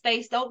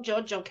MySpace, don't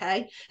judge,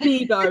 okay?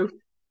 Ego.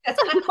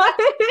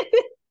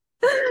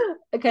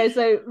 Okay,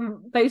 so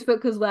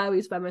Facebook is where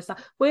we spend most time.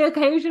 We're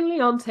occasionally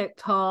on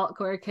TikTok,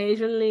 we're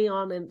occasionally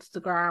on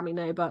Instagram, you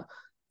know, but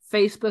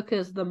Facebook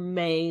is the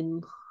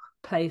main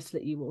place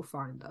that you will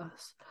find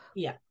us.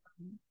 Yeah.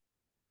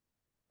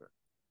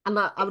 And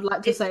I would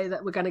like to say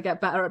that we're going to get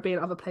better at being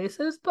other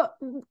places, but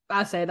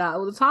I say that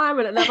all the time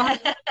and it never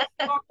happens.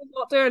 I'm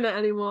not doing it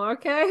anymore,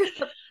 okay?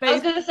 I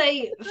was going to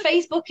say,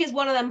 Facebook is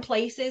one of them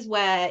places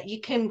where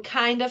you can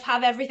kind of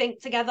have everything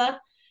together.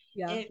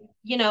 Yeah.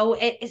 You know,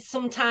 it's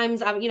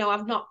sometimes, you know,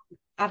 I've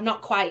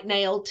not quite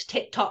nailed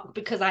TikTok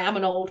because I am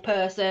an old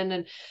person,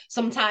 and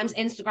sometimes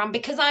Instagram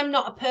because I'm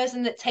not a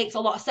person that takes a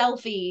lot of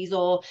selfies,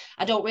 or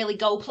I don't really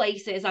go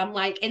places. I'm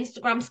like,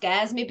 Instagram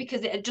scares me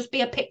because it'd just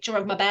be a picture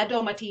of my bed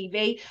or my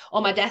TV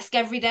or my desk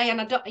every day,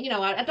 and I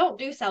don't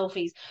do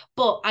selfies.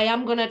 But I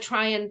am gonna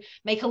try and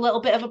make a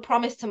little bit of a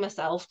promise to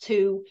myself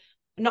to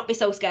not be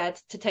so scared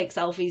to take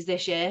selfies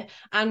this year,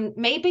 and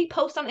maybe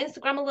post on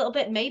Instagram a little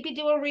bit, maybe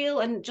do a reel,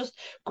 and just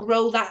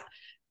grow that,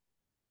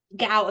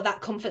 get out of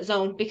that comfort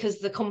zone, because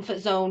the comfort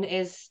zone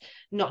is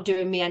not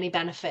doing me any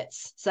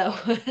benefits. So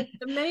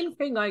the main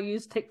thing I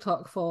use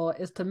TikTok for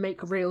is to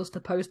make reels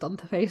to post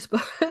onto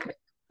Facebook.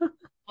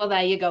 Well,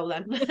 there you go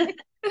then.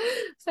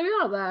 So we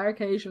are there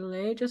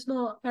occasionally, just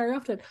not very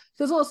often.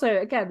 There's also,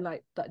 again,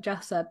 like that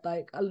Jess said,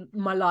 like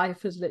my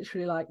life is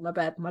literally like my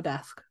bed, my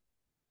desk,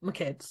 my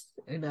kids,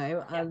 you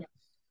know, and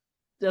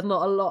there's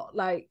not a lot,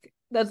 like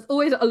there's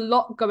always a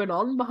lot going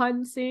on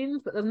behind the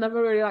scenes, but there's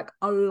never really like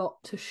a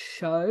lot to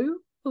show.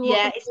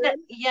 Yeah,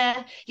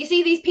 you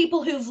see these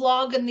people who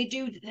vlog and they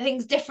do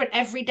things different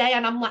every day,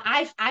 and I'm like,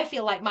 I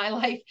feel like my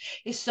life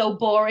is so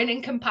boring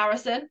in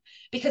comparison,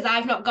 because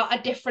I've not got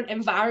a different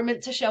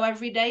environment to show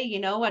every day. You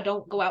know, I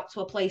don't go out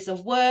to a place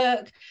of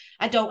work,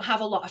 I don't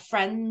have a lot of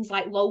friends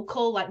like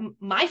local, like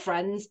my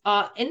friends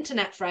are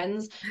internet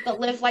friends that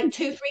live like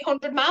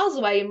 200-300 miles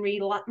away in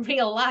real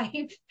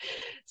life.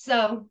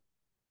 So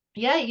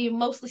yeah, you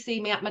mostly see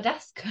me at my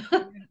desk.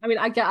 I mean,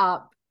 I get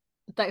up,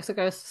 Dexter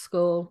goes to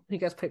school, he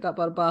gets picked up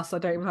by the bus, I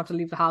don't even have to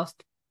leave the house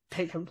to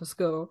take him to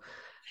school.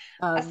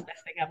 That's the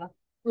best thing ever.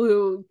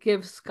 We'll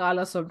give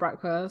Skylar some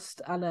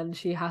breakfast, and then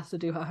she has to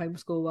do her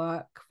homeschool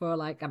work for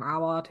like an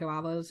hour, 2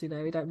 hours, you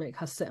know, we don't make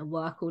her sit and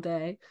work all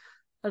day.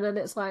 And then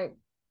it's like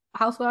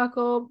housework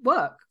or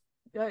work.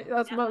 Like,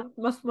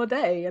 that's my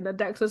day. And then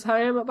Dexter's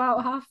home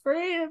about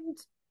 3:30, and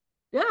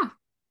yeah,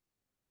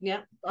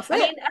 Yeah. that's I it.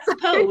 mean, I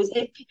suppose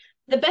if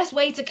the best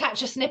way to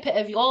catch a snippet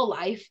of your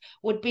life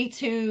would be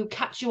to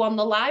catch you on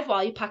the live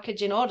while you're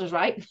packaging orders,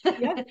 right?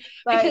 Yeah,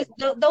 Because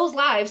like those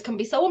lives can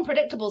be so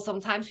unpredictable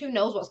sometimes. Who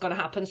knows what's going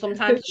to happen?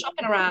 Sometimes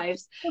shopping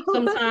arrives,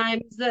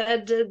 sometimes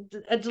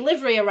a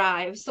delivery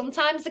arrives,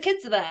 sometimes the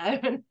kids are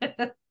there.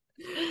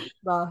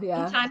 well,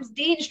 yeah. Sometimes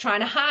Dean's trying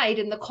to hide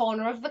in the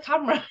corner of the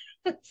camera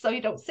so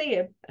you don't see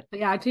him. But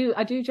yeah, I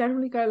do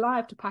generally go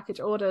live to package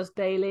orders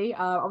daily.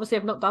 Obviously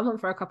I've not done them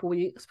for a couple of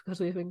weeks because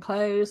we've been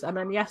closed. And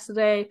then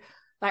yesterday,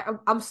 like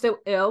I'm still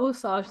ill,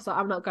 so I was just like,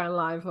 I'm not going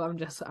live. I'm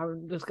just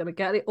gonna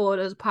get the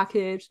orders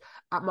packaged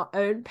at my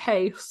own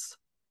pace,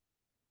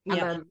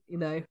 and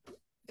then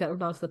get them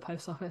down to the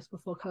post office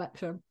before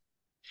collection.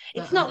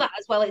 It's not that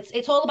as well.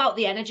 It's all about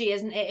the energy,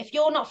 isn't it? If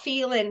you're not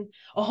feeling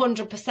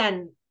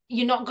 100%,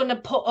 you're not going to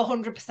put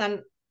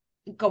 100%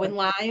 going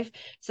live.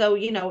 So,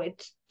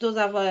 it does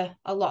have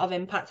a lot of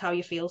impact how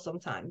you feel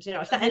sometimes.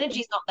 If that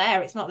energy's not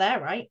there, it's not there,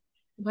 right?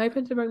 I'm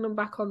hoping to bring them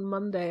back on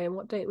Monday. And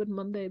what date would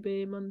Monday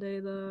be? Monday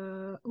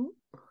the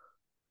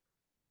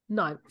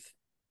 9th.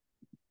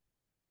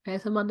 Okay,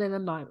 so Monday the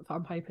 9th,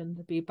 I'm hoping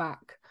to be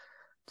back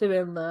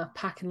doing the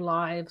packing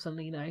lives and,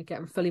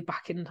 getting fully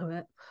back into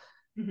it.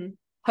 Mm-hmm.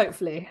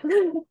 Hopefully.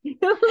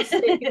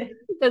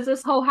 Because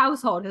this whole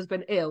household has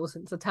been ill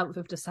since the 10th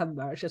of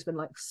December. It's just been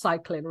like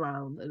cycling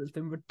around and it's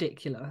been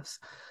ridiculous.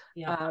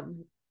 Yeah.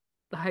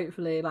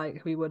 Hopefully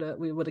like we would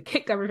have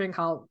kicked everything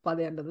out by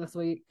the end of this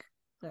week.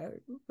 So,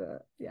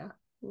 but yeah,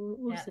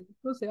 we'll see.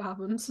 We'll see what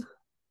happens.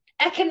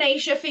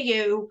 Echinacea for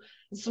you,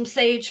 and some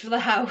sage for the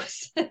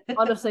house.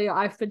 Honestly,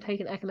 I've been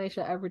taking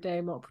echinacea every day,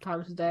 multiple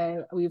times a day.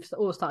 We've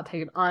all started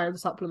taking iron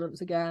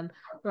supplements again.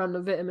 We're on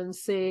the vitamin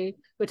C.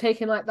 We're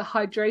taking like the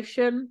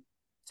hydration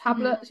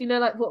tablets,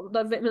 like what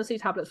the vitamin C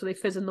tablets where they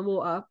fizz in the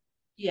water.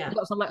 Yeah. We've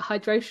got some like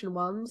hydration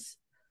ones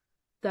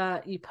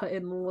that you put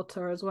in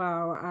water as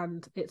well,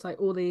 and it's like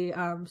all the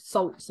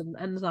salts and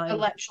enzymes.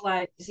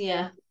 Electrolytes,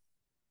 yeah.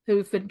 So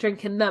we've been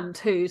drinking them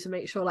too to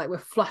make sure like we're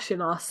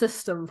flushing our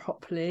system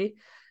properly.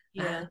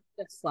 Yeah.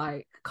 It's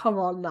like, come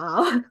on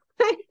now.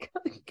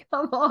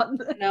 Come on.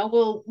 No,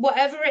 well,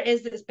 whatever it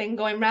is that's been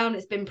going around,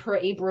 it's been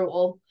pretty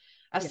brutal.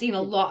 I've seen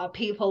a lot of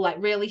people like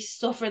really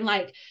suffering,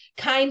 like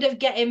kind of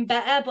getting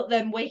better, but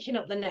then waking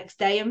up the next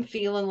day and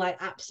feeling like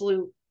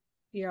absolute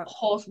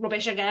horse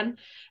rubbish again.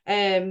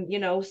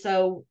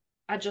 So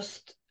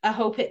I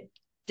hope it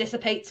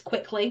dissipates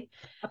quickly.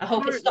 I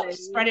hope it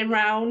stops spreading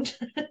round.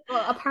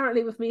 Well,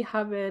 apparently with me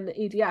having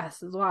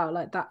EDS as well,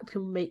 like that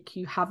can make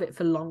you have it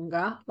for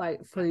longer,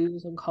 like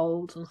flus and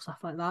colds and stuff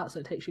like that. So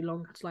it takes you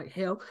longer to like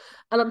heal.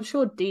 And I'm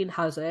sure Dean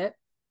has it,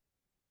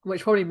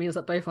 which probably means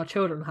that both our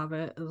children have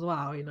it as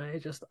well,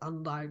 just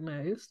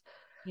undiagnosed.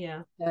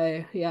 Yeah.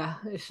 So yeah,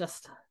 it's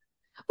just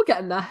we're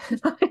getting there.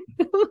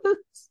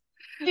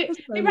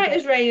 Be right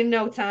as rain in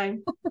no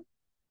time.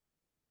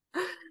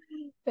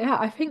 Yeah,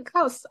 I think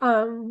that's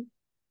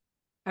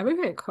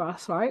everything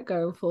across, right,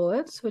 going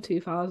forwards for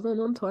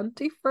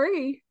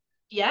 2023.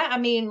 Yeah, I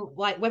mean,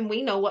 like when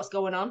we know what's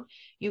going on,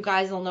 you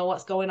guys will know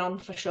what's going on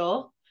for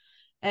sure.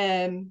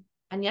 And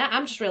yeah,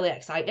 I'm just really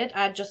excited.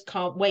 I just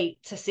can't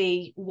wait to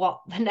see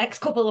what the next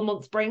couple of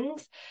months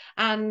brings.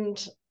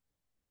 And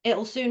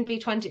it'll soon be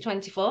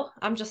 2024.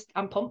 I'm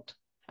pumped.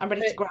 I'm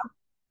ready to grow.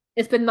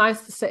 It's been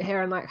nice to sit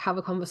here and like have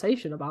a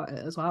conversation about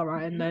it as well,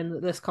 right? And then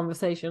this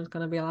conversation is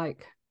going to be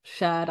like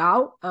shared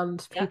out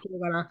and people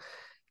are going to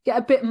get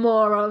a bit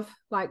more of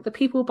like the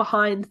people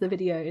behind the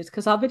videos,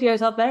 because our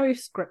videos are very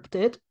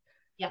scripted.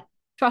 Yeah.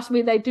 Trust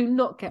me, they do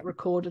not get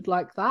recorded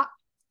like that.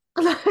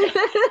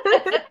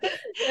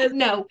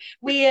 No,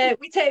 we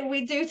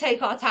do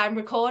take our time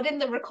recording.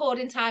 The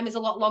recording time is a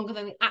lot longer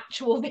than the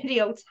actual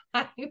video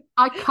time.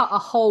 I cut a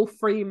whole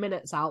 3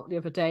 minutes out the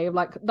other day.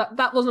 Like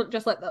that wasn't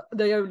just like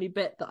the only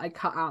bit that I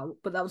cut out,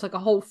 but that was like a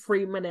whole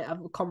 3 minute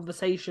of a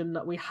conversation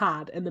that we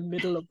had in the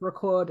middle of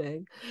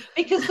recording.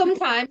 Because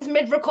sometimes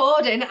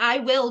mid-recording I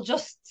will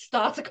just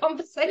start a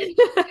conversation.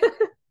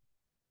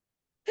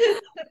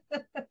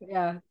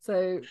 Yeah,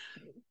 so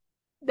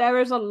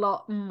there is a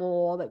lot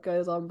more that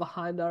goes on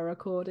behind our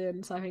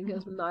recordings. I think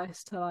it's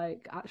nice to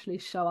like actually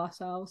show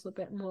ourselves a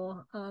bit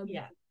more.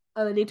 Yeah.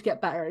 And I need to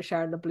get better at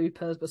sharing the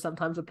bloopers, but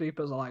sometimes the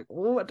bloopers are like,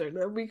 oh, I don't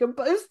know if we can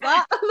post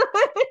that.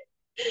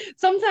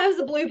 Sometimes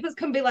the bloopers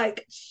can be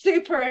like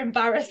super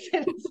embarrassing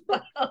as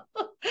well.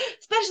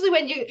 Especially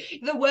when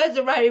the words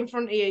are right in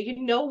front of you.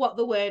 You know what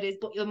the word is,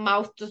 but your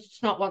mouth does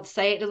not want to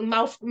say it. The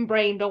mouth and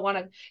brain don't want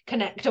to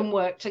connect and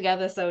work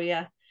together. So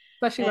yeah.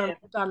 Especially when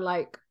I've done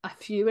like a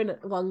few in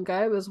one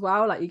go as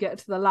well. Like you get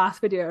to the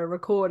last video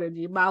recording,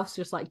 your mouth's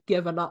just like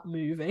given up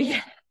moving.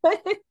 Yeah.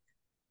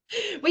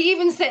 We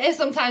even sit here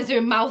sometimes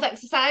doing mouth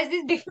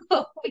exercises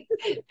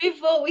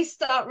before we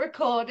start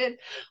recording.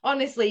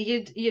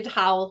 Honestly, you'd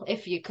howl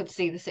if you could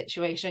see the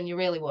situation. You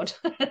really would.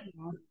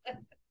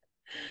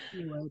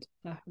 You would,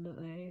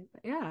 definitely.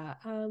 But yeah.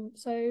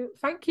 So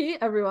thank you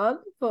everyone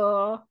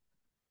for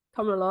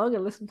coming along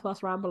and listening to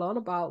us ramble on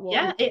about what.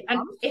 Yeah,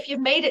 and if you've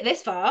made it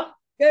this far,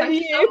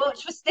 Thank you so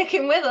much for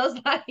sticking with us.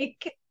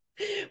 Like,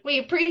 we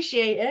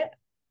appreciate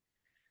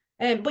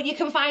it. But you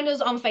can find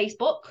us on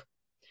Facebook.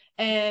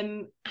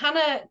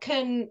 Hannah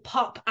can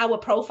pop our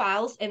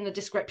profiles in the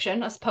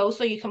description, I suppose,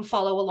 so you can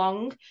follow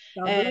along.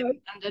 And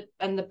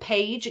the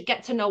page,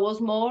 get to know us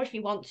more if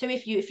you want to.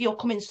 If you're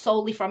coming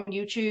solely from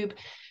YouTube,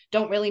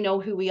 don't really know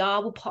who we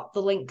are, we'll pop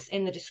the links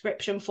in the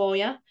description for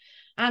you.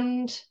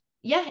 And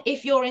yeah,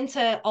 if you're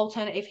into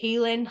alternative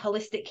healing,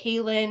 holistic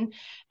healing,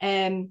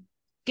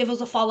 give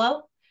us a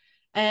follow.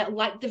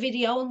 Like the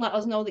video and let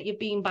us know that you've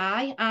been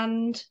by.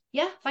 And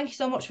yeah, thank you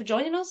so much for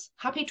joining us.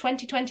 Happy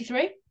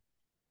 2023.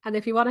 And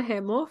if you want to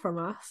hear more from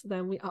us,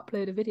 then we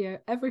upload a video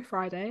every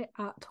Friday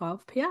at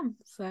 12 p.m.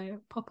 So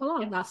pop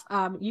along. That's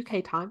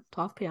UK time,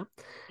 12 p.m.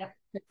 So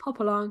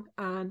pop along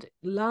and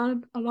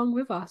learn along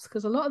with us,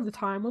 because a lot of the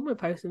time when we're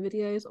posting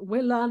videos,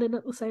 we're learning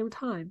at the same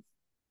time.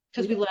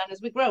 Because we learn as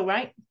we grow,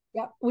 right?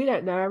 Yeah, we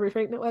don't know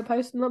everything that we're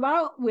posting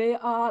about. We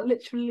are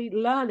literally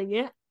learning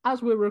it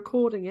as we're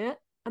recording it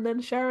and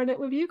then sharing it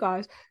with you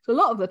guys. So a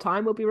lot of the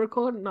time we'll be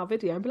recording our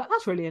video and be like,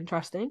 that's really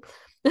interesting.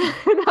 And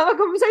have a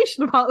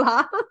conversation about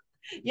that.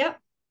 Yep.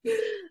 And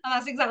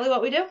that's exactly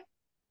what we do.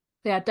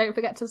 Yeah, don't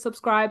forget to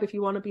subscribe if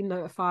you want to be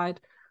notified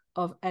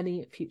of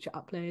any future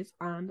uploads.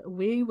 And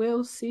we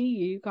will see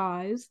you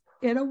guys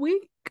in a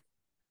week.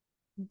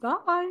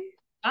 Bye.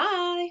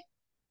 Bye.